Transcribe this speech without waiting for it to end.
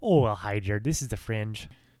I'll hide here. This is the Fringe.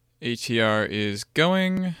 ATR is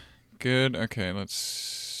going. Good. Okay,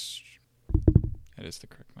 let's... That is the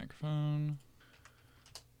correct microphone.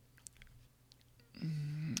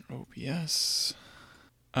 OBS.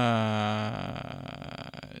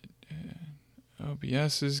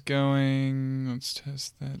 OBS is going. Let's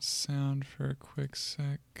test that sound for a quick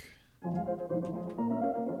sec.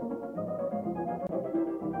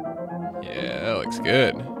 Yeah, that looks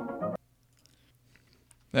good.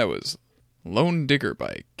 That was Lone Digger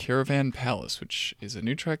by Caravan Palace, which is a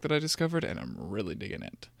new track that I discovered, and I'm really digging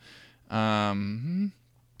it. Okay,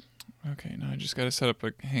 now I just gotta set up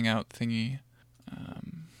a Hangout thingy.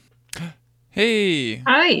 Hey!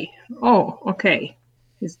 Hi! Oh, okay.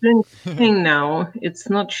 It's doing a thing now. It's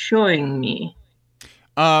not showing me.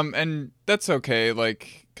 And that's okay,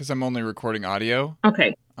 like, because I'm only recording audio.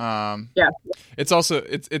 Okay. Yeah. It's also,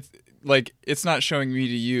 it's like, it's not showing me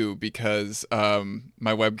to you because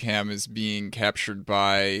my webcam is being captured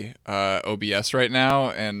by OBS right now,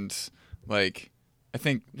 and, like, I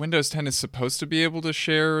think Windows 10 is supposed to be able to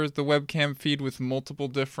share the webcam feed with multiple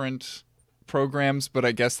different programs, but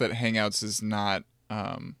I guess that Hangouts is not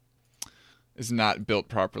built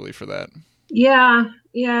properly for that. Yeah,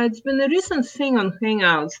 it's been a recent thing on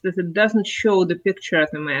Hangouts that it doesn't show the picture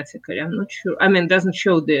automatically. I'm not sure. I mean, it doesn't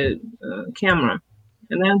show the camera.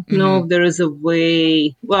 And I don't know if there is a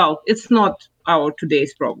way. Well, it's not our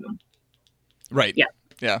today's problem. Right.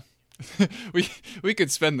 Yeah. we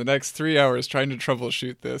could spend the next 3 hours trying to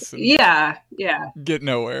troubleshoot this. And get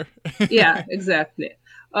nowhere. Yeah, exactly.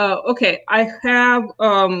 Okay, I have,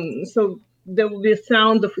 so there will be a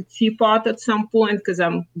sound of a teapot at some point because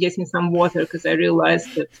I'm getting some water because I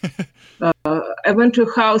realized that I went to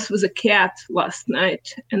a house with a cat last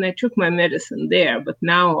night and I took my medicine there, but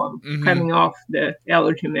now I'm coming off the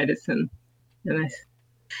allergy medicine and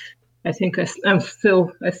I think I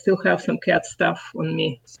still have some cat stuff on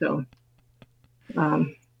me, so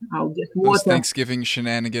I'll get water. Those Thanksgiving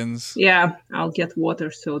shenanigans. Yeah, I'll get water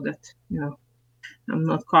so that, I'm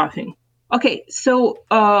not coughing. Okay, so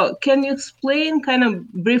can you explain kind of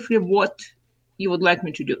briefly what you would like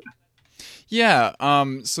me to do? Yeah,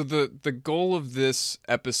 so the goal of this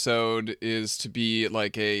episode is to be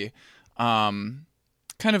like a kind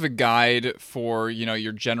of a guide for,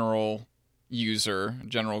 your general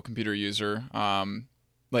computer user.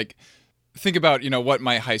 Like, think about, what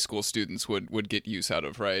my high school students would get use out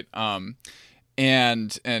of, right?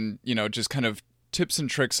 And just kind of tips and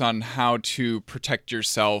tricks on how to protect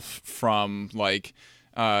yourself from, like,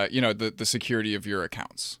 the security of your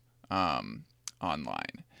accounts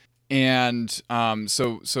online. And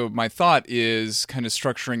so my thought is kind of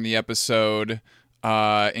structuring the episode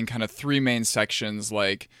in kind of three main sections,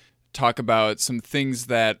 like talk about some things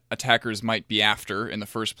that attackers might be after in the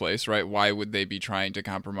first place, right? Why would they be trying to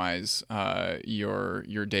compromise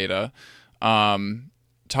your data?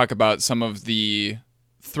 Talk about some of the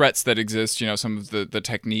threats that exist, some of the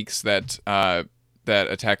techniques that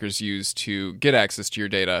attackers use to get access to your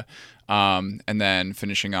data, and then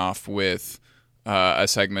finishing off with a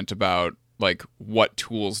segment about, like, what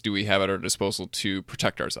tools do we have at our disposal to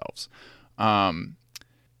protect ourselves. And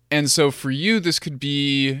so for you, this could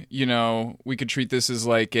be, we could treat this as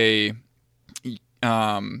like you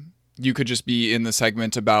could just be in the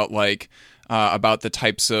segment about, like, about the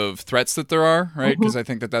types of threats that there are, right? Because I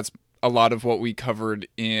think that that's a lot of what we covered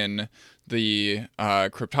in the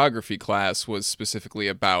cryptography class was specifically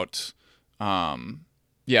about,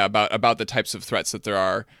 about the types of threats that there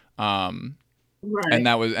are. Right. And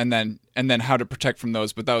that was, and then how to protect from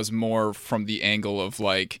those, but that was more from the angle of,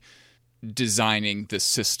 like, designing the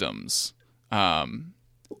systems,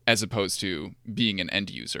 as opposed to being an end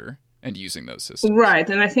user and using those systems. Right,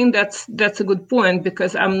 and I think that's a good point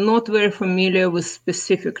because I'm not very familiar with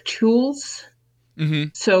specific tools.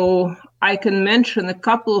 So I can mention a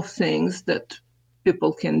couple of things that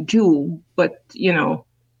people can do, but,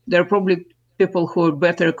 there are probably people who are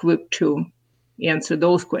better equipped to answer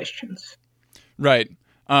those questions. Right.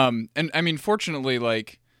 And I mean, fortunately,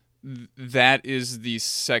 like, that is the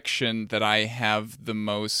section that I have the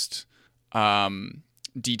most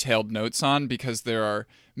detailed notes on, because there are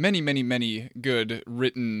many, many, many good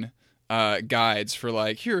written guides for,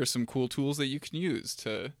 like, here are some cool tools that you can use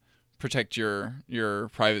to protect your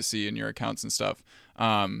privacy and your accounts and stuff.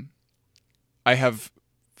 I have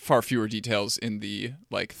far fewer details in the,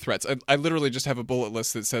 like, threats. I literally just have a bullet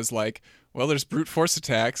list that says, like, well, there's brute force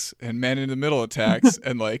attacks and man-in-the-middle attacks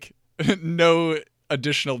and, like, no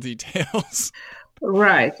additional details.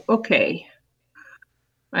 Right. Okay.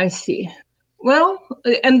 I see. Well,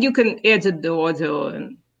 and you can edit the audio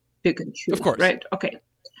and pick and choose. Of course. Right. Okay.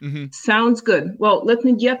 Sounds good. Well, let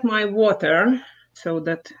me get my water so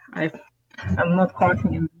that I'm not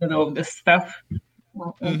coughing in the middle of this stuff.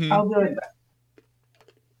 I'll be right back.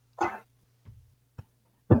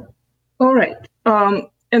 All right.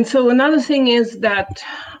 And so another thing is that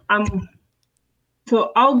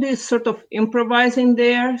I'll be sort of improvising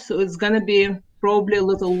there. So it's going to be probably a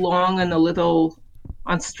little long and a little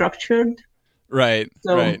unstructured. Right.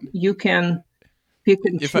 So you can pick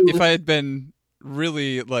and choose. If I had been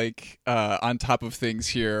really like on top of things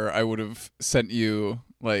here, I would have sent you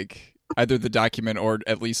like either the document or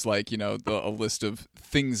at least like, a list of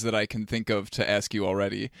things that I can think of to ask you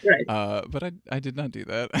already. Right. But I did not do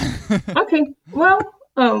that. Okay. Well,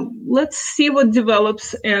 let's see what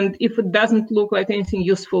develops. And if it doesn't look like anything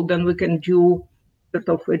useful, then we can do sort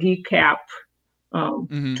of a recap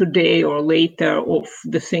today or later of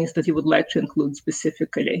the things that you would like to include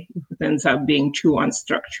specifically if it ends up being too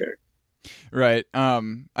unstructured. Right.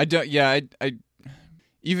 I don't. Yeah. I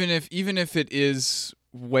even if it is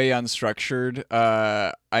way unstructured,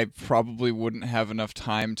 I probably wouldn't have enough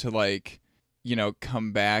time to like,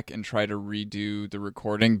 come back and try to redo the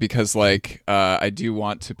recording because like I do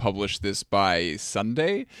want to publish this by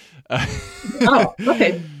Sunday. Oh,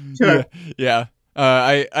 okay. Sure. Yeah.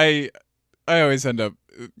 I always end up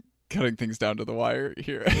cutting things down to the wire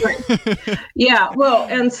here. Right. Yeah, well,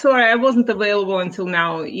 and sorry, I wasn't available until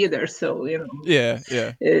now either. So, Yeah.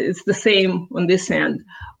 It's the same on this end.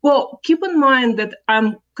 Well, keep in mind that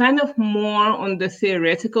I'm kind of more on the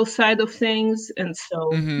theoretical side of things. And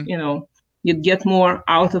so, you'd get more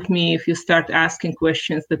out of me if you start asking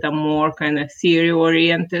questions that are more kind of theory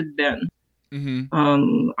oriented than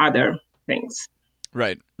other things.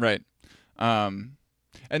 Right. And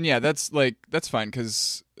yeah, that's fine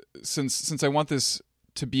because since I want this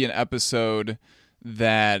to be an episode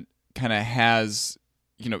that kind of has,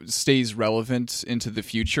 stays relevant into the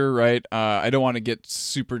future, right? I don't want to get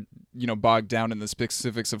super, bogged down in the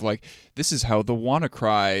specifics of like, this is how the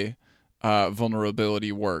WannaCry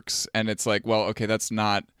vulnerability works. And it's like, well, okay, that's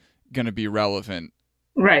not going to be relevant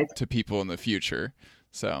to people in the future.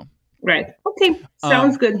 So. Right. Okay.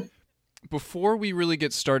 Sounds good. Before we really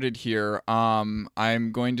get started here,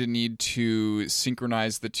 I'm going to need to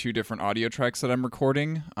synchronize the two different audio tracks that I'm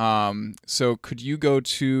recording. So could you go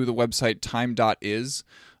to the website time.is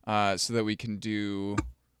so that we can do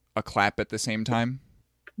a clap at the same time?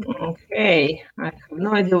 Okay. I have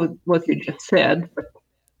no idea what you just said, but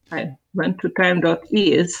I went to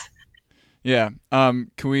time.is. Yeah.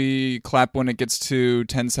 Can we clap when it gets to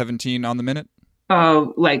 10:17 on the minute?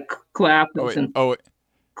 Like clap.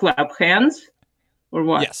 Clap hands or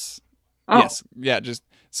what? Yes. Oh. Yes. Yeah. Just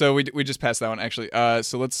so we just passed that one actually.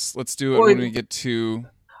 So let's do it when we get to.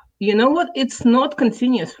 You know what? It's not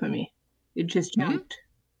continuous for me. It just jumped.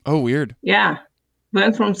 Oh, weird. Yeah,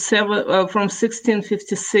 went from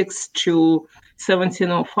 1656 to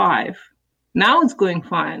 1705. Now it's going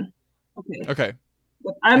fine. Okay.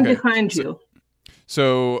 But I'm behind you.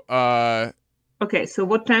 So. Okay. So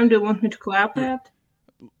what time do you want me to clap at?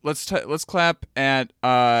 Let's clap at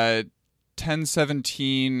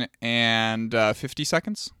 10:17 and 50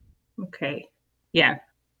 seconds. Okay. Yeah,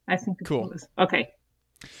 I think it's cool. Okay.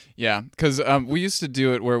 Yeah, because we used to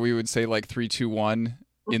do it where we would say like 3, 2, 1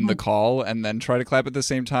 in the call and then try to clap at the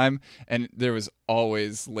same time, and there was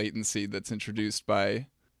always latency that's introduced by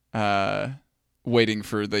waiting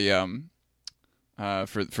for the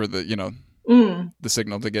for the the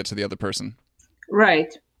signal to get to the other person.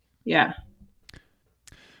 Right. Yeah.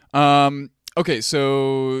 Okay,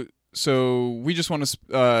 so we just want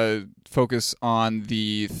to focus on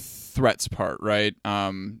the threats part, right?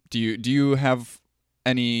 Do you have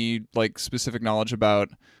any like specific knowledge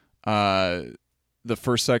about the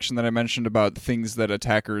first section that I mentioned about things that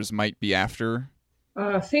attackers might be after?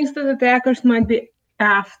 Things that attackers might be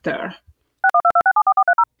after.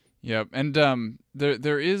 Yep, and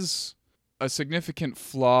there is a significant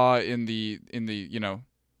flaw in the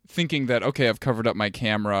thinking that, okay, I've covered up my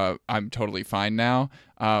camera, I'm totally fine now,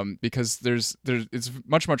 because it's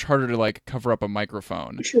much harder to like cover up a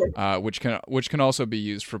microphone, sure. which can also be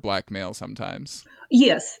used for blackmail sometimes.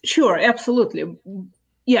 Yes, sure, absolutely,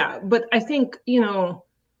 yeah. But I think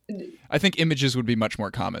images would be much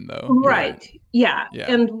more common though. Right. Yeah.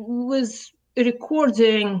 And with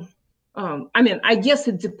recording, I guess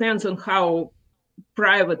it depends on how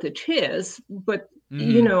private it is, but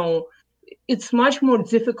it's much more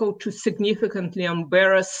difficult to significantly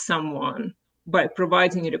embarrass someone by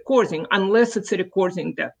providing a recording, unless it's a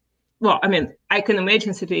recording that, I can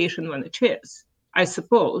imagine a situation when it is, I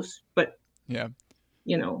suppose, but, yeah,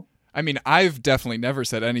 I mean, I've definitely never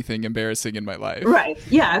said anything embarrassing in my life. Right.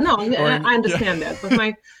 Yeah. No, I understand yeah. that. But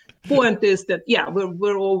my point is that, yeah,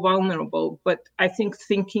 we're all vulnerable. But I think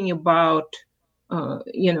thinking about,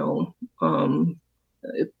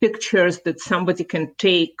 pictures that somebody can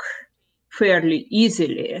take fairly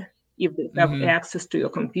easily if they have access to your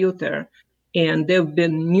computer. And there have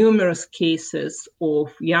been numerous cases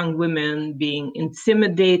of young women being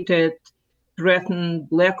intimidated, threatened,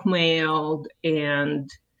 blackmailed, and,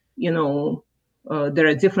 there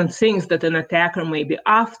are different things that an attacker may be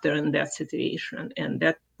after in that situation. And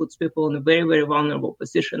that puts people in a very, very vulnerable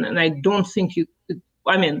position. And I don't think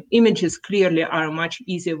images clearly are a much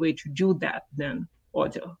easier way to do that than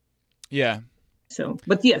audio. Yeah. So,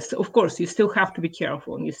 but yes, of course, you still have to be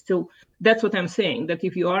careful. And that's what I'm saying, that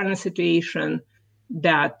if you are in a situation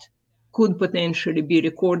that could potentially be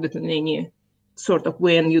recorded in any sort of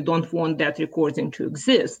way and you don't want that recording to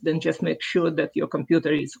exist, then just make sure that your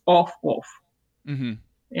computer is off. Mm-hmm.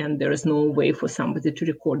 And there is no way for somebody to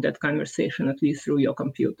record that conversation, at least through your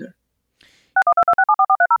computer,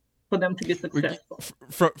 for them to be successful.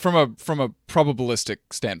 From a probabilistic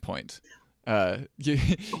standpoint,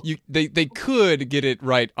 they could get it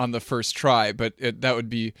right on the first try, but that would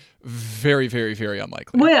be very, very, very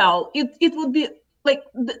unlikely. Well, it would be like,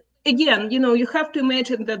 again, you have to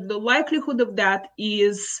imagine that the likelihood of that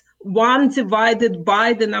is 1 divided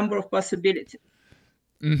by the number of possibilities.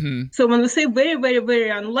 Mm-hmm. So when we say very, very, very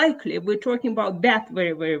unlikely, we're talking about that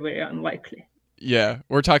very, very, very unlikely. Yeah,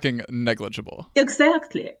 we're talking negligible.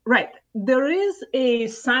 Exactly, right. There is a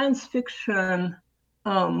science fiction,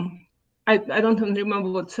 I don't even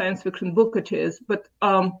remember what science fiction book it is, but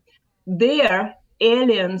there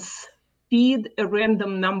aliens feed a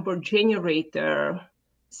random number generator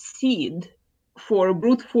seed for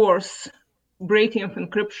brute force breaking of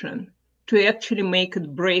encryption to actually make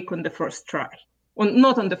it break on the first try.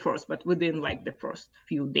 Not on the first, but within like the first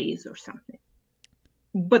few days or something.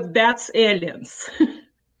 But that's aliens.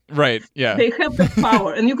 Right, yeah. They have the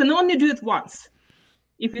power, and you can only do it once.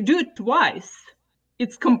 If you do it twice,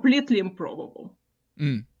 it's completely improbable.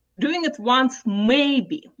 Mm. Doing it once,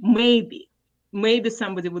 maybe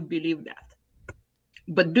somebody would believe that.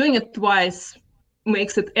 But doing it twice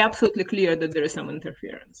makes it absolutely clear that there is some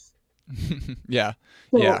interference. Yeah.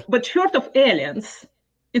 So, yeah. But short of aliens,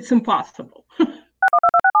 it's impossible.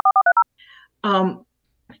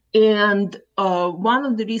 And one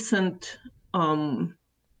of the recent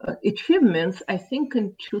achievements, I think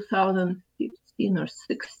in 2015 or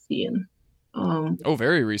 16.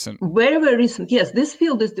 Very recent. Very, very recent. Yes, this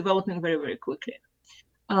field is developing very, very quickly.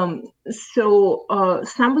 So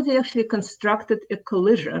somebody actually constructed a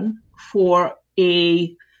collision for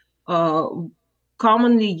a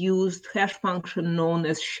commonly used hash function known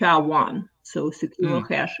as SHA-1, so secure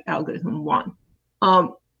hash algorithm 1.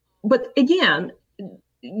 But again,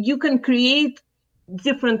 you can create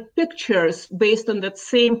different pictures based on that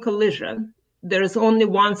same collision. There is only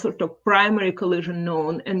one sort of primary collision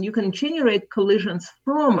known, and you can generate collisions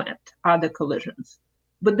from it, other collisions,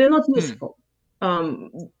 but they're not useful.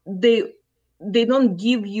 They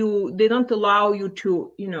don't allow you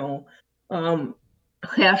to,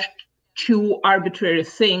 hash 2 arbitrary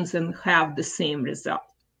things and have the same result.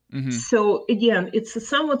 Mm-hmm. So again, it's a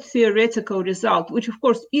somewhat theoretical result, which of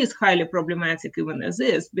course is highly problematic even as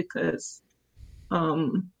is, because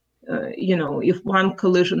if one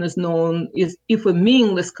collision is known, if a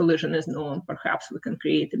meaningless collision is known, perhaps we can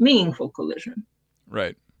create a meaningful collision.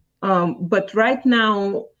 Right. But right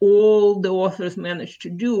now, all the authors managed to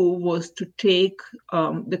do was to take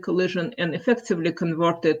the collision and effectively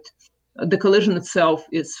convert it. The collision itself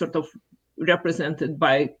is sort of represented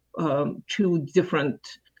by 2 different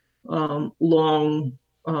long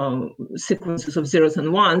sequences of zeros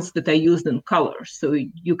and ones that are used in colors. So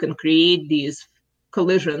you can create these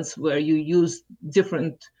collisions where you use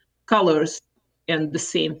different colors and the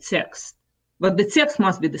same text, but the text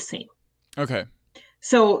must be the same. Okay.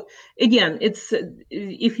 So again, it's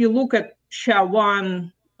if you look at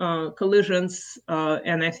SHA-1 collisions,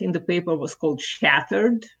 and I think the paper was called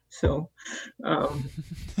Shattered. So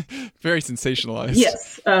very sensationalized.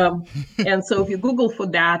 Yes. And so if you Google for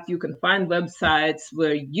that, you can find websites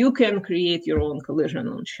where you can create your own collision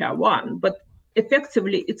on SHA-1. But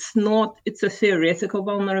effectively, it's a theoretical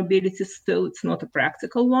vulnerability still. It's not a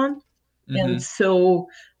practical one. Mm-hmm. And so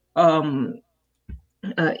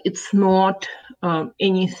it's not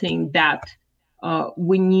anything that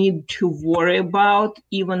we need to worry about.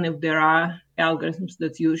 Even if there are algorithms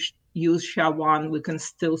that use SHA-1, we can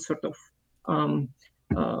still sort of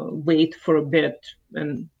wait for a bit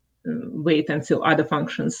and wait until other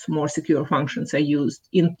functions, more secure functions, are used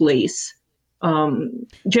in place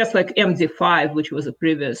just like MD5, which was a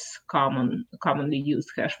previous commonly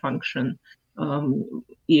used hash function,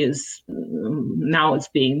 is now it's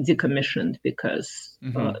being decommissioned because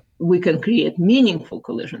we can create meaningful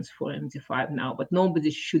collisions for MD5 now, but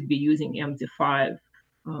nobody should be using MD5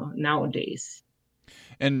 nowadays.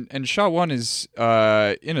 And SHA-1 is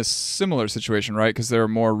in a similar situation, right? Because there are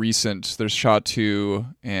more recent. There's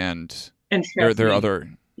SHA-2 and there are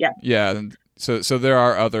other. Yeah. And so there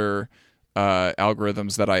are other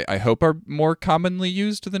algorithms that I hope are more commonly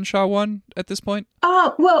used than SHA-1 at this point?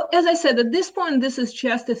 Well, as I said, at this point, this is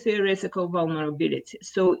just a theoretical vulnerability.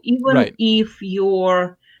 So even if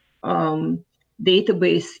your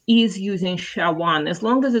database is using SHA-1, as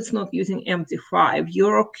long as it's not using MD5,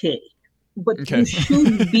 you're okay. But you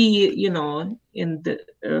should be, in the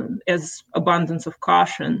as abundance of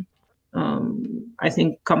caution. I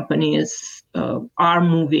think companies are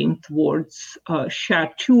moving towards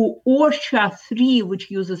SHA-2 or SHA-3, which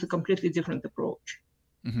uses a completely different approach.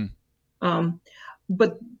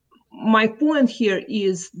 But my point here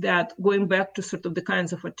is that going back to sort of the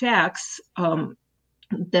kinds of attacks,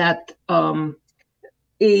 that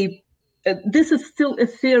this is still a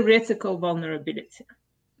theoretical vulnerability.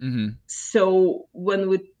 So when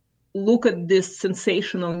we look at this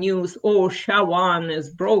sensational news, SHA-1 is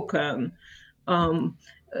broken,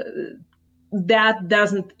 that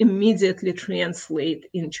doesn't immediately translate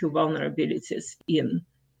into vulnerabilities in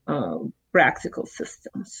practical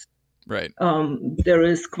systems. Right. There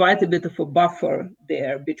is quite a bit of a buffer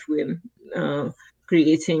there between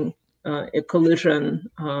creating a collision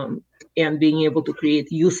and being able to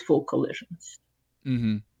create useful collisions.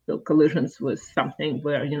 So collisions with something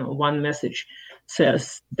where, one message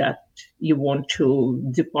says that you want to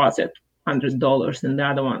deposit $100 and the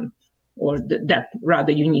other one, or that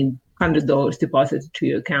rather you need $100 deposited to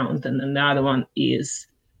your account, and then the other one is,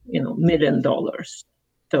 $1 million.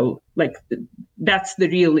 So that's the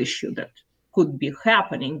real issue that could be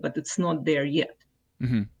happening, but it's not there yet.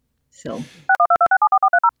 So.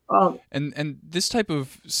 And this type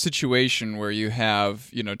of situation where you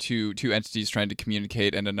have, two entities trying to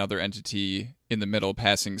communicate and another entity in the middle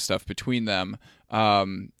passing stuff between them,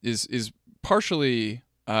 is partially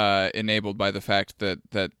enabled by the fact that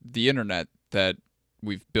the internet that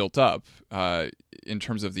we've built up in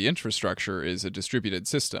terms of the infrastructure is a distributed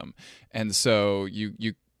system. And so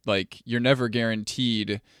you're never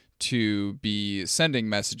guaranteed to be sending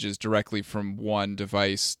messages directly from one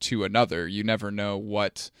device to another. You never know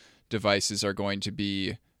what devices are going to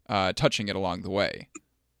be touching it along the way.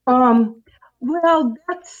 Well,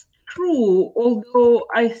 that's true, although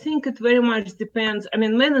I think it very much depends. I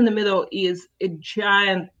mean, man in the middle is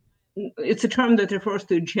it's a term that refers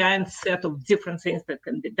to a giant set of different things that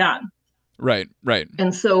can be done. Right.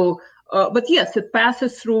 And so, but yes, it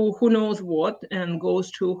passes through who knows what and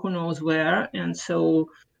goes to who knows where. And so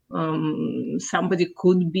somebody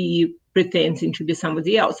could be pretending to be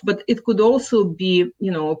somebody else, but it could also be,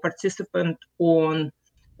 a participant on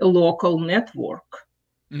a local network.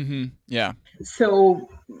 Yeah. So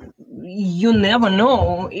you never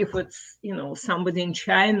know if it's, somebody in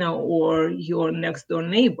China or your next door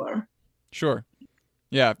neighbor. Sure.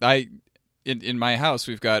 Yeah. In my house,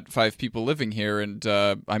 we've got 5 people living here, and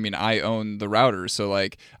I own the router, so I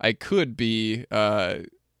could be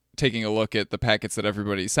taking a look at the packets that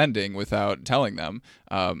everybody's sending without telling them.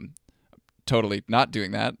 Totally not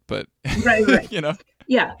doing that, but right.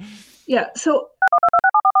 Yeah. So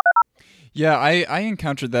yeah, I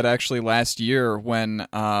encountered that actually last year when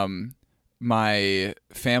my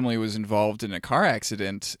family was involved in a car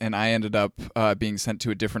accident, and I ended up being sent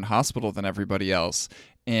to a different hospital than everybody else.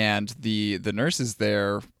 And the nurses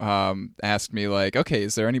there asked me okay,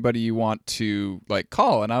 is there anybody you want to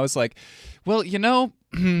call? And I was like, well,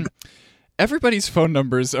 everybody's phone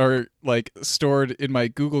numbers are stored in my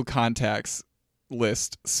Google contacts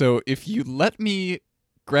list. So if you let me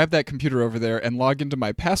grab that computer over there and log into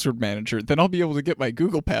my password manager, then I'll be able to get my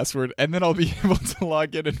Google password, and then I'll be able to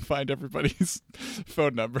log in and find everybody's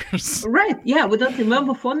phone numbers. Right. Yeah. We don't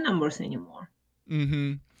remember phone numbers anymore.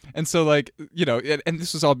 And so and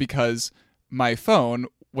this was all because my phone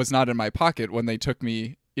was not in my pocket when they took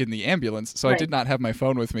me in the ambulance. So I did not have my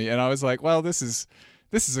phone with me. And I was like, well, this is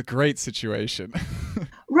a great situation.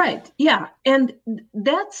 Right. Yeah. And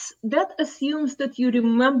that assumes that you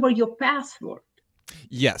remember your password.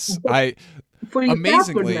 Yes. For your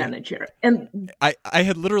password manager. And I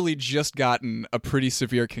had literally just gotten a pretty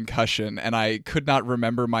severe concussion, and I could not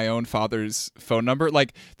remember my own father's phone number.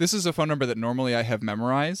 This is a phone number that normally I have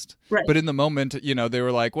memorized. Right. But in the moment, they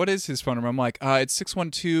were like, what is his phone number? I'm like, it's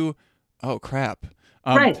 612. Oh, crap.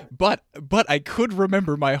 Right. But I could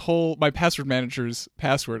remember my password manager's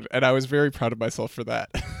password, and I was very proud of myself for that.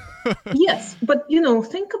 Yes, but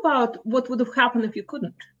think about what would have happened if you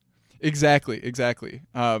couldn't. Exactly.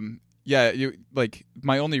 Yeah,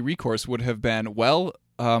 my only recourse would have been, well,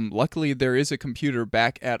 luckily there is a computer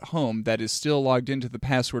back at home that is still logged into the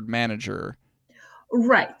password manager.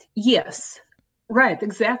 Right. Yes. Right.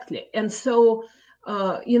 Exactly. And so,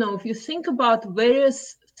 if you think about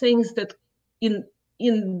various things that in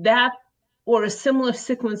that or a similar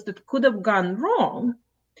sequence that could have gone wrong,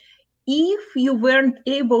 if you weren't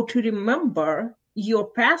able to remember your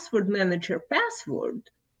password manager password,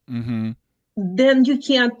 Mm-hmm. then you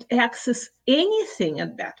can't access anything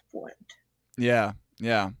at that point. Yeah.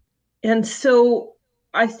 And so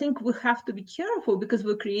I think we have to be careful because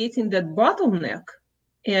we're creating that bottleneck.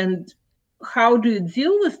 And how do you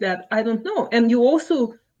deal with that? I don't know. And you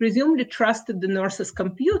also presumably trusted the nurse's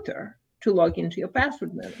computer to log into your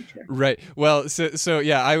password manager. Right. Well, so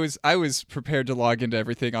yeah, I was prepared to log into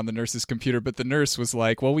everything on the nurse's computer, but the nurse was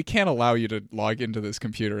like, "Well, we can't allow you to log into this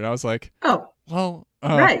computer." And I was like, "Oh, well,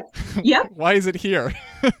 right. Yeah. Why is it here?"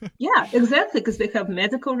 Yeah, exactly, because they have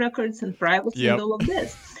medical records and privacy and all of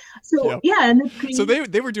this. So Yep. yeah, and it creates... So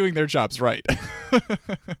they were doing their jobs right.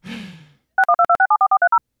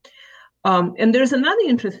 And there's another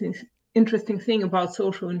interesting thing about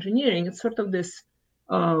social engineering. It's sort of this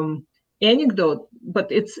anecdote,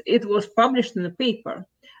 but it was published in a paper.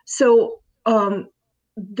 So I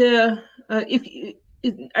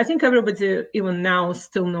think everybody even now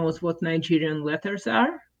still knows what Nigerian letters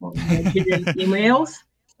are, or Nigerian emails.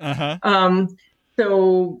 Uh-huh.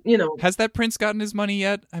 So has that prince gotten his money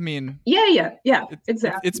yet? I mean, yeah,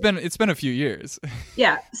 exactly. It's been a few years.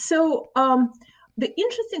 Yeah. So the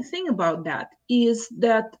interesting thing about that is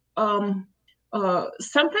that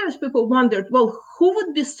sometimes people wondered, well, who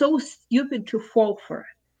would be so stupid to fall for it?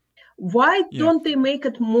 Why don't they make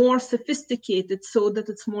it more sophisticated so that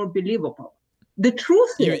it's more believable? The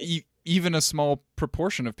truth is, even a small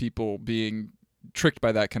proportion of people being tricked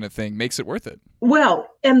by that kind of thing makes it worth it. Well,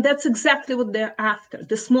 and that's exactly what they're after,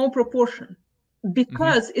 the small proportion,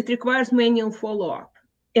 because it requires manual follow-up.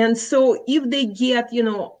 And so if they get,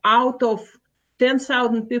 out of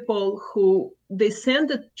 10,000 people who they send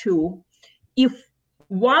it to, if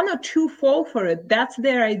one or two fall for it, that's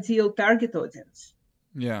their ideal target audience.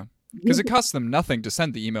 Yeah, because it costs them nothing to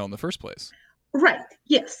send the email in the first place. Right,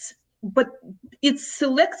 yes. But it's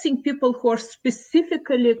selecting people who are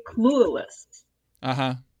specifically clueless.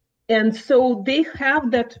 Uh-huh. And so they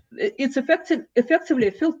have that, it's effectively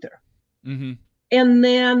a filter. Mm-hmm. And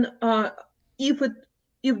then if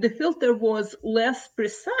the filter was less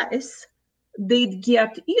precise, they'd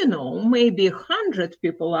get, maybe 100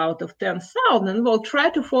 people out of 10,000. Well, try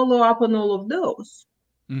to follow up on all of those.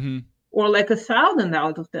 Mm-hmm. Or like 1,000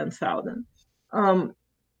 out of 10,000.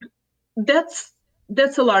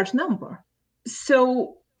 That's a large number.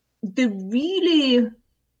 So the really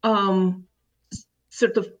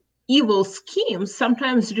sort of evil schemes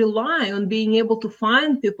sometimes rely on being able to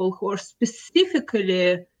find people who are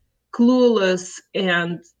specifically clueless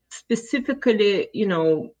and specifically,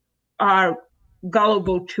 are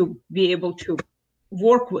gullible to be able to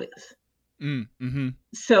work with. Mm-hmm.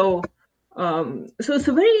 So it's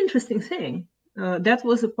a very interesting thing. That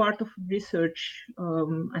was a part of research,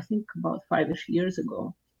 I think about 5-ish years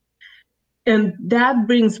ago. And that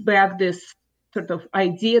brings back this sort of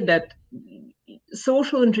idea that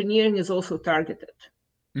social engineering is also targeted.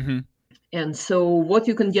 Mm-hmm. And so what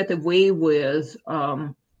you can get away with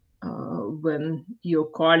when you're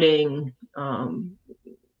calling,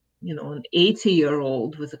 an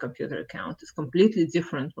 80-year-old with a computer account is completely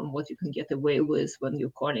different from what you can get away with when you're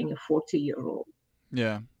calling a 40-year-old.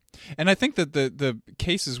 Yeah. And I think that the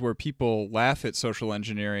cases where people laugh at social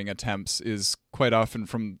engineering attempts is quite often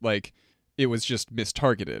from it was just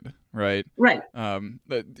mistargeted, right? Right.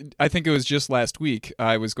 I think it was just last week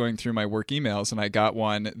I was going through my work emails and I got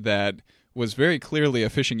one that was very clearly a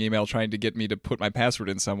phishing email trying to get me to put my password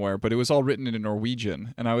in somewhere, but it was all written in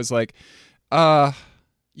Norwegian. And I was like,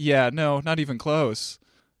 yeah, no, not even close.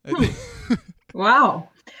 Wow.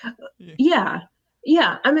 Yeah.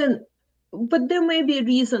 I mean, but there may be a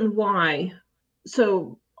reason why.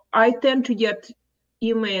 So I tend to get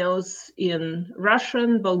emails in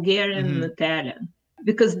Russian, Bulgarian, and Italian,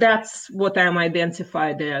 because that's what I'm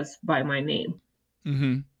identified as by my name.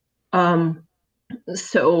 Mm-hmm.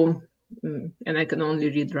 So, and I can only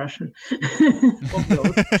read Russian.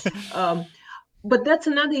 But that's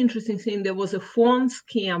another interesting thing. There was a phone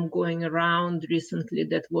scam going around recently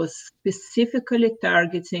that was specifically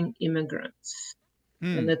targeting immigrants.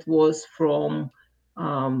 And it was from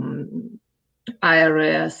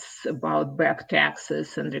IRS about back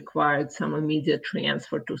taxes and required some immediate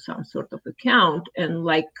transfer to some sort of account. And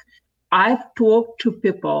like I've talked to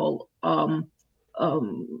people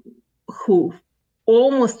who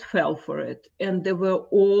almost fell for it, and they were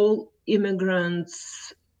all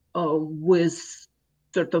immigrants with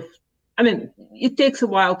sort of, I mean, it takes a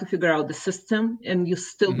while to figure out the system, and you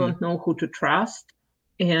still don't know who to trust.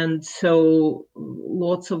 And so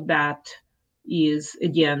lots of that is,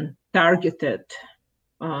 again, targeted.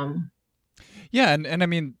 Yeah, and I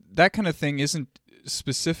mean, that kind of thing isn't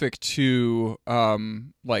specific to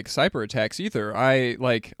like cyber attacks either.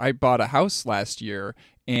 I bought a house last year,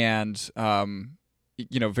 and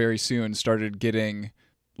very soon started getting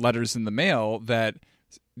letters in the mail that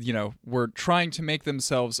were trying to make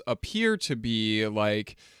themselves appear to be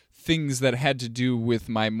like things that had to do with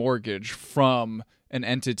my mortgage from an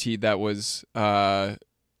entity that was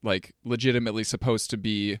like legitimately supposed to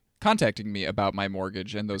be contacting me about my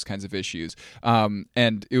mortgage and those kinds of issues.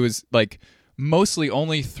 And it was like mostly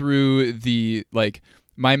only through the like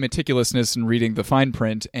my meticulousness in reading the fine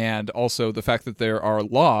print, and also the fact that there are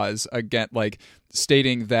laws again, like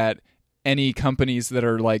stating that any companies that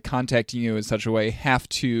are like contacting you in such a way have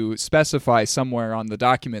to specify somewhere on the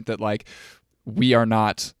document that like we are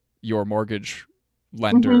not your mortgage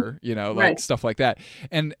lender, like right. stuff like that.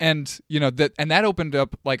 And that opened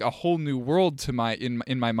up like a whole new world to my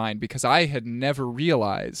in my mind, because I had never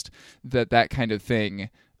realized that kind of thing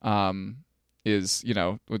is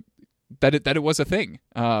that it was a thing.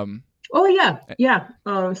 Oh yeah.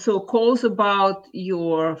 So calls about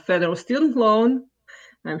your federal student loan.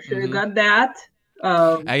 I'm sure you got that.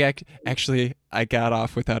 I got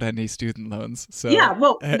off without any student loans, so yeah.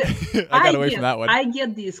 Well, I got away from that one. I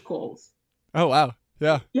get these calls. Oh wow,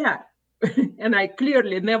 yeah. And I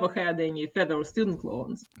clearly never had any federal student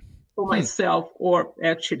loans for myself, or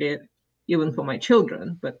actually even for my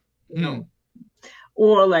children. But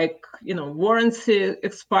or like warranty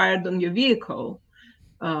expired on your vehicle,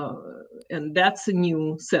 and that's a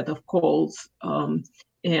new set of calls.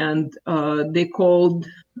 And they called.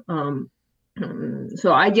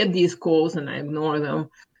 So I get these calls and I ignore them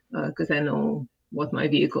because I know what my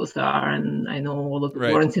vehicles are, and I know all of the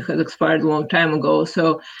warranty has expired a long time ago.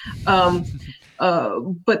 So,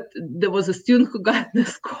 but there was a student who got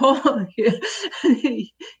this call.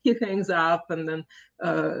 He hangs up and then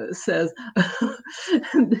says,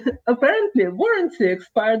 apparently warranty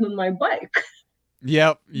expired on my bike.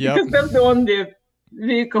 Yep. Because that's the only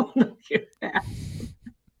vehicle that you have.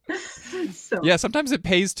 So. Yeah, sometimes it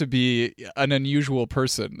pays to be an unusual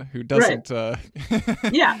person who doesn't.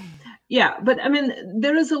 Yeah, but I mean,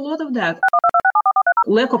 there is a lot of that.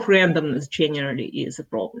 Lack of randomness generally is a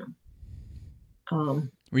problem.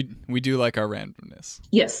 We do like our randomness.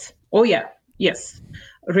 Yes. Oh yeah. Yes.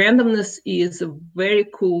 Randomness is a very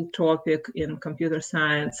cool topic in computer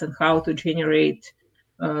science, and how to generate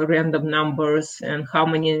random numbers and how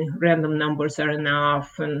many random numbers are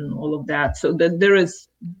enough and all of that. So that there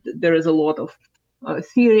is a lot of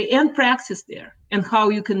theory and practice there, and how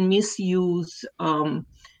you can misuse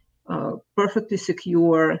perfectly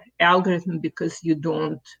secure algorithm because you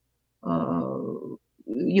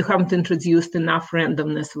haven't introduced enough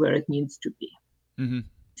randomness where it needs to be.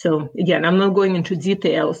 So again, I'm not going into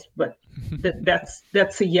details, but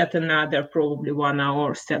that's yet another probably 1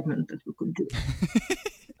 hour segment that we could do.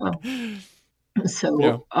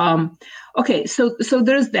 Okay, so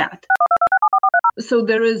there's that. So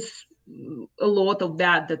there is a lot of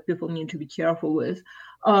that people need to be careful with.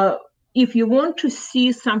 If you want to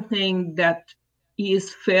see something that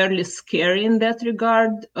is fairly scary in that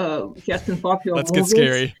regard, just in popular Let's movies, get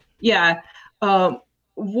scary. Yeah,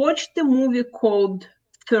 watch the movie called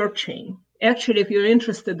Searching. Actually, if you're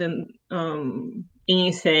interested in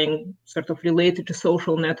anything sort of related to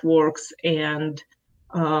social networks and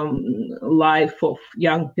life of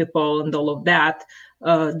young people and all of that,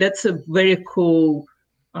 that's a very cool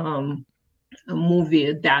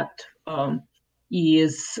movie that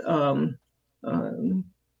is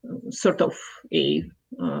sort of a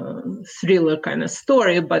thriller kind of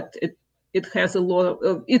story, but it has a lot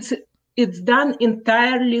of it's done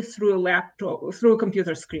entirely through a laptop, through a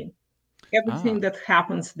computer screen. Everything that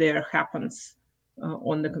happens there happens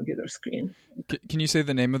on the computer screen. Can you say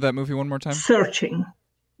the name of that movie one more time? Searching,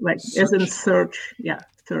 as in search. Yeah,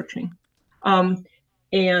 Searching. And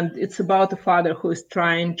it's about a father who is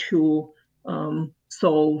trying to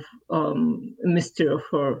solve a mystery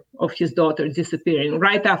of his daughter disappearing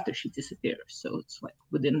right after she disappears. So it's like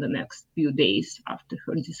within the next few days after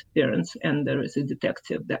her disappearance, and there is a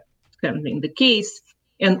detective that's handling the case.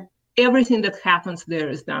 And everything that happens there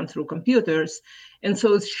is done through computers. And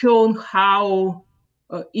so it's shown how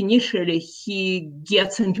initially he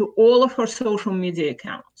gets into all of her social media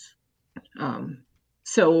accounts.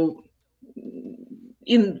 So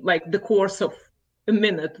in like the course of a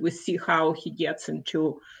minute, we see how he gets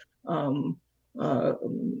into her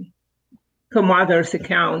mother's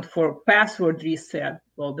account for password reset.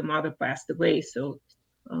 Well, the mother passed away, so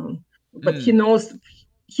but he knows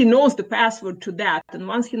the password to that, and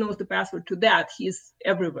once he knows the password to that, he's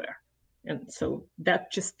everywhere. And so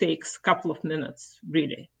that just takes a couple of minutes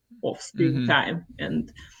really of screen time,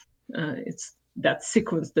 and it's that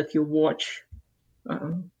sequence that you watch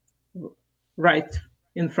right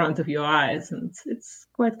in front of your eyes, and it's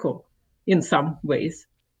quite cool in some ways.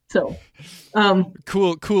 So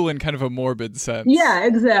cool in kind of a morbid sense. Yeah,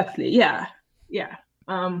 exactly. Yeah.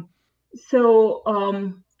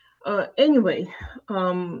 Anyway,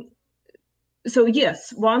 so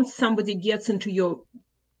yes, once somebody gets into your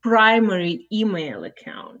primary email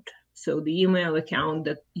account, so the email account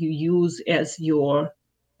that you use as your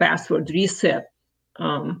password reset,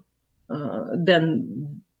 then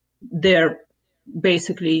they're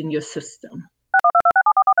basically in your system,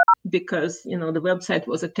 because the website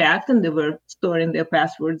was attacked and they were storing their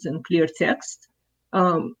passwords in clear text.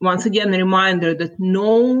 Once again, a reminder that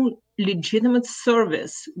no legitimate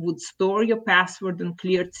service would store your password in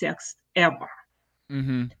clear text ever.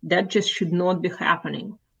 That just should not be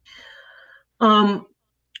happening.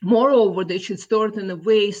 Moreover, they should store it in a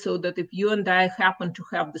way so that if you and I happen to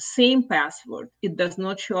have the same password, it does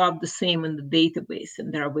not show up the same in the database,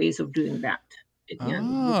 and there are ways of doing that.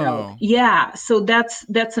 So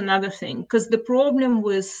that's another thing, because the problem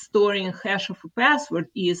with storing a hash of a password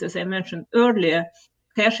is, as I mentioned earlier,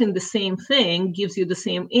 hashing the same thing gives you the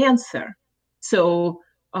same answer. So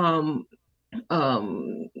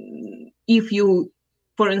if you,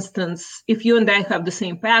 for instance, if you and I have the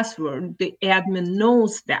same password, the admin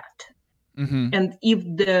knows that. And if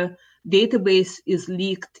the database is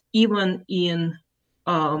leaked even in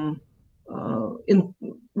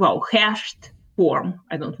hashed form,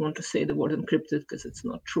 I don't want to say the word encrypted because it's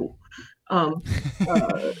not true.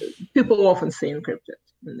 People often say encrypted.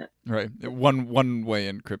 Right. One way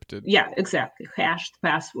encrypted. Yeah, exactly. Hashed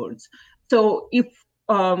passwords. So if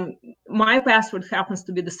my password happens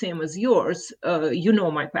to be the same as yours, you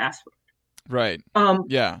know my password. Right.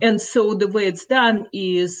 And so the way it's done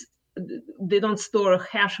is they don't store a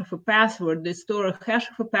hash of a password. They store a hash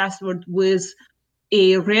of a password with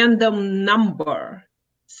a random number.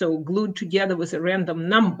 So glued together with a random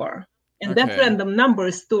number. And that random number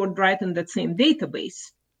is stored right in that same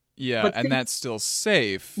database. Yeah, and that's still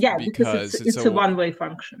safe. Yeah, because it's a one-way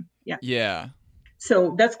function. Yeah. Yeah.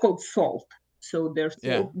 So that's called salt. So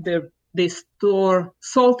they store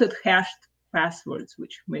salted hashed passwords,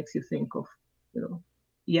 which makes you think of,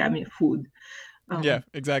 yummy food. Yeah,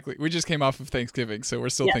 exactly. We just came off of Thanksgiving, so we're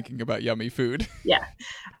still thinking about yummy food. Yeah.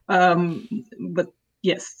 But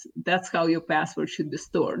yes, that's how your password should be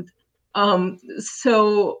stored. Where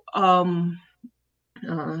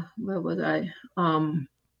was I?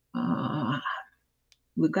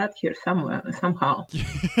 We got here somehow.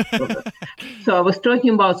 So I was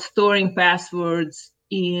talking about storing passwords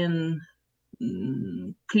in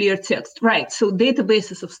clear text. Right. So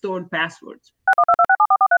databases of stored passwords.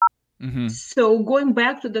 So going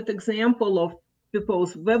back to that example of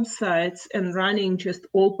people's websites and running just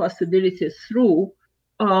all possibilities through,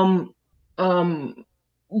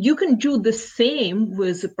 you can do the same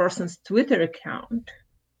with a person's Twitter account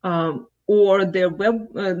or their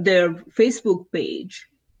Facebook page,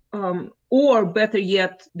 or better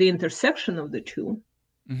yet, the intersection of the two.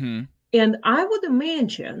 And I would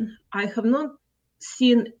imagine, I have not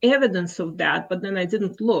seen evidence of that, but then I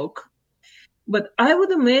didn't look. But I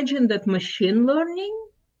would imagine that machine learning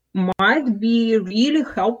might be really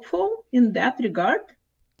helpful in that regard.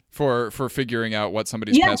 For figuring out what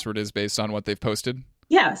somebody's password is based on what they've posted?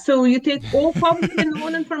 Yeah, so you take all publicly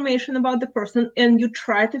known information about the person and you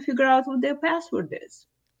try to figure out what their password is.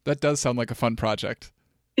 That does sound like a fun project.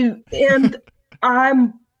 And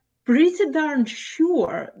I'm pretty darn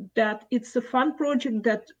sure that it's a fun project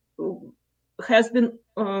that has been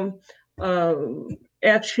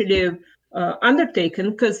actually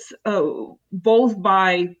undertaken, because both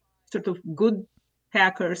by sort of good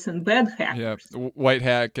hackers and bad hackers. Yeah, white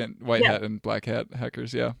hat and black hat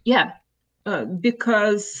hackers. Yeah. Yeah,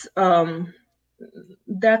 because that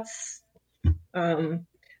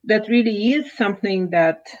really is something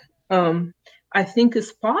that I think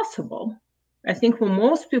is possible. I think for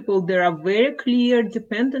most people, there are very clear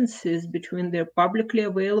dependencies between their publicly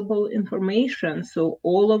available information. So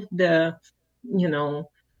all of the,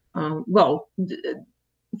 For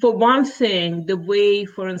one thing, the way,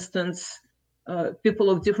 for instance, people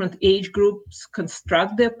of different age groups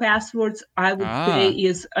construct their passwords, I would say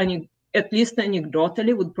is, at least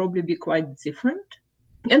anecdotally, would probably be quite different.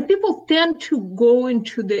 And people tend to go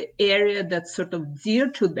into the area that's sort of dear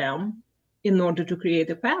to them in order to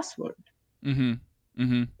create a password. Mm-hmm.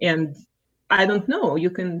 Mm-hmm. And I don't know,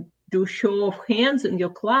 you can do show of hands in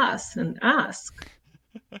your class and ask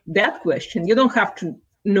that question. You don't have to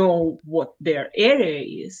know what their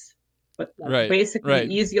area is, but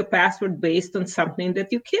basically, is your password based on something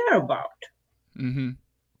that you care about? Mm-hmm.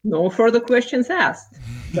 No further questions asked.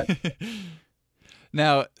 But...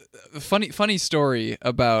 Now, funny story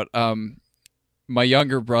about my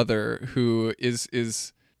younger brother, who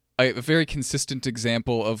is a very consistent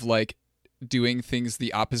example of like doing things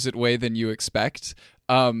the opposite way than you expect.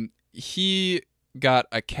 He got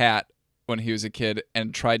a cat when he was a kid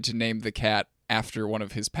and tried to name the cat after one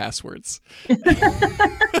of his passwords.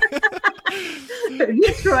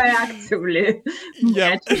 Retroactively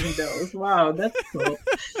matching those. Wow, that's cool.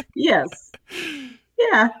 Yes.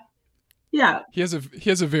 Yeah. Yeah. He has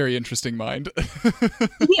a very interesting mind.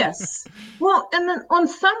 Yes. Well, and then on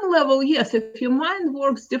some level, yes, if your mind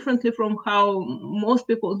works differently from how most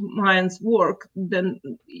people's minds work, then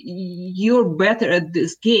you're better at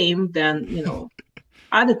this game than,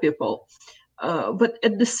 other people. But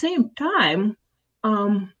at the same time,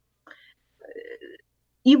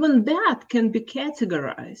 even that can be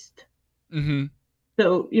categorized. Mm-hmm.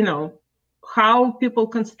 So, how people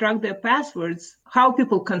construct their passwords,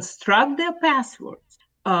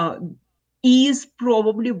 is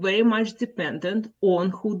probably very much dependent on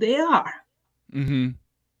who they are. Mm-hmm.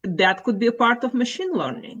 That could be a part of machine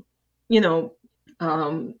learning. An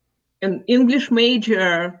English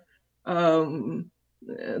major,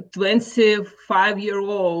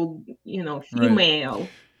 25-year-old, female. Right.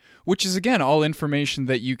 Which is, again, all information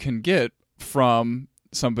that you can get from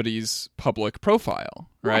somebody's public profile,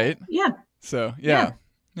 right? Yeah. So, yeah.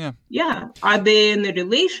 Are they in a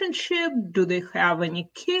relationship? Do they have any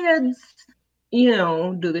kids?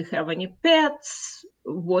 Do they have any pets?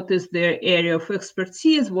 What is their area of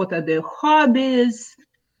expertise? What are their hobbies?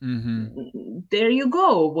 Mm-hmm. There you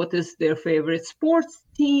go. What is their favorite sports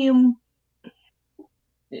team?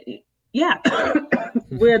 Yeah.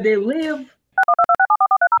 Where they live.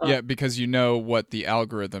 Yeah, because you know what the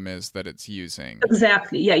algorithm is that it's using.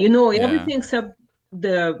 Exactly. Yeah, everything except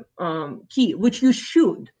the key, which you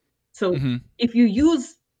should. So if you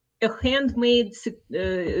use a handmade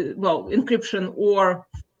encryption or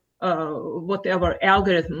whatever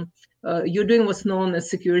algorithm, you're doing what's known as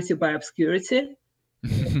security by obscurity.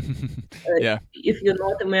 If you're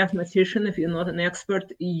not a mathematician, if you're not an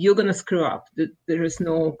expert, you're going to screw up. There is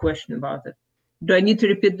no question about it. Do I need to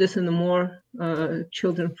repeat this in a more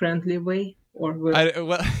children-friendly way?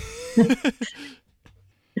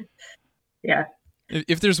 Yeah.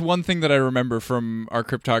 If there's one thing that I remember from our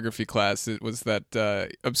cryptography class, it was that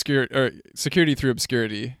security through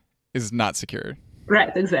obscurity is not secure.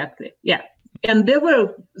 Right, exactly. Yeah. And there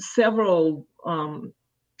were several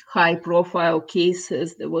high-profile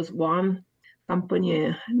cases. There was one company,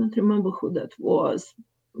 I don't remember who that was,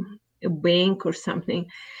 a bank or something,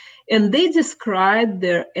 and they described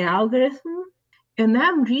their algorithm, and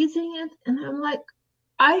I'm reading it, and I'm like,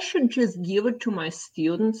 I should just give it to my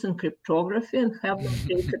students in cryptography and have them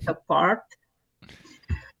take it apart.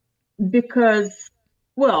 Because,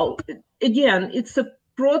 again, it's a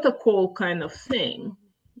protocol kind of thing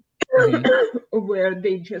where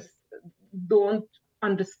they just don't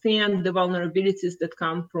understand the vulnerabilities that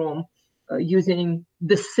come from using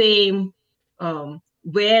the same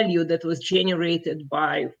value that was generated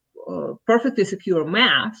by perfectly secure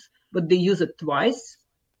math, but they use it twice.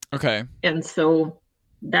 Okay. And so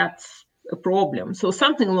that's a problem. So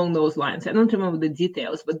something along those lines. I don't remember the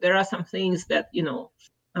details, but there are some things that,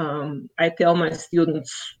 I tell my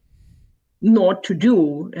students not to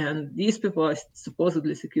do. And these people are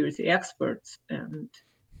supposedly security experts, and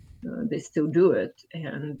they still do it.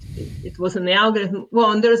 And it was an algorithm.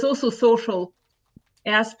 Well, and there's also social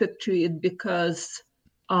aspect to it, because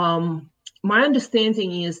my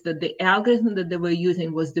understanding is that the algorithm that they were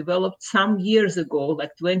using was developed some years ago,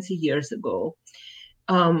 like 20 years ago,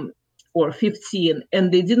 or 15,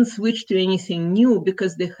 and they didn't switch to anything new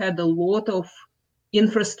because they had a lot of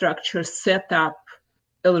infrastructure set up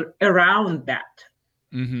around that.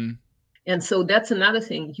 Mm-hmm. And so that's another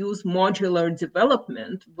thing. Use modular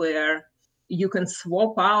development where you can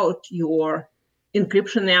swap out your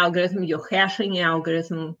encryption algorithm, your hashing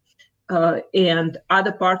algorithm, and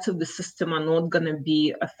other parts of the system are not going to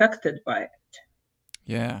be affected by it.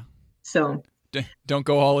 Yeah. So Don't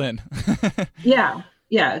go all in. Yeah,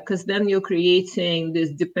 because then you're creating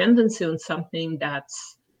this dependency on something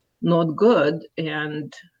that's not good,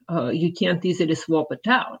 and you can't easily swap it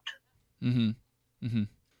out. Mm-hmm. Mm-hmm.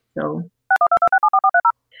 So,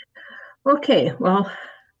 okay, well,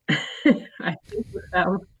 I think we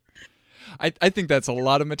have. I think that's a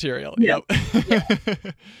lot of material. Yeah. Yep.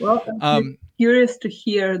 Yeah. Well, I'm curious to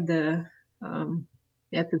hear the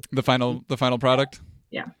the final product.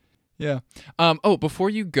 Yeah. Yeah. Before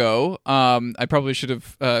you go, I probably should have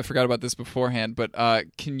forgot about this beforehand, but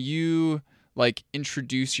can you like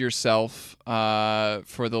introduce yourself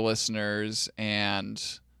for the listeners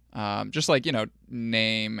and just like,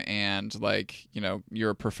 name and like, you're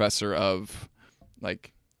a professor of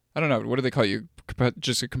like, I don't know, what do they call you?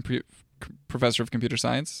 Just a professor of computer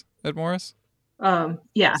science at Morris?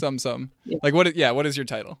 Yeah. Some. Yeah. Like what is your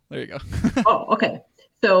title? There you go. Oh, okay.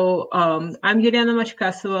 So I'm Elena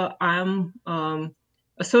Machkasova. I'm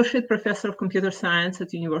associate professor of computer science at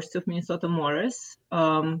the University of Minnesota Morris.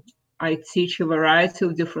 I teach a variety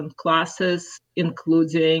of different classes,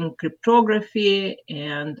 including cryptography,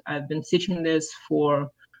 and I've been teaching this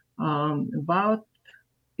for about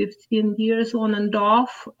 15 years on and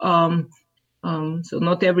off. So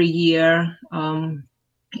not every year.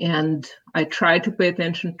 And I try to pay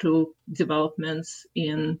attention to developments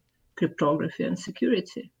in cryptography and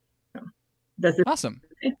security. That's it. Awesome.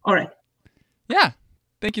 Okay. All right. Yeah.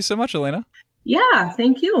 Thank you so much, Elena. Yeah,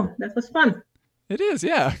 thank you. That was fun. It is,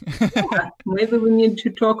 yeah. Yeah. Maybe we need to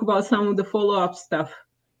talk about some of the follow-up stuff.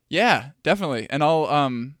 Yeah, definitely. And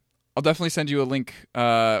I'll definitely send you a link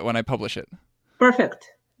when I publish it. Perfect.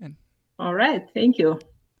 All right. Thank you.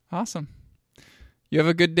 Awesome. You have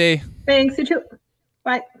a good day. Thanks, you too.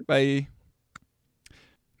 Bye. Bye.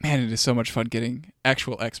 Man, it is so much fun getting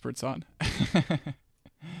actual experts on.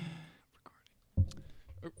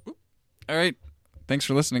 All right. Thanks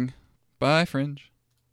for listening. Bye, Fringe.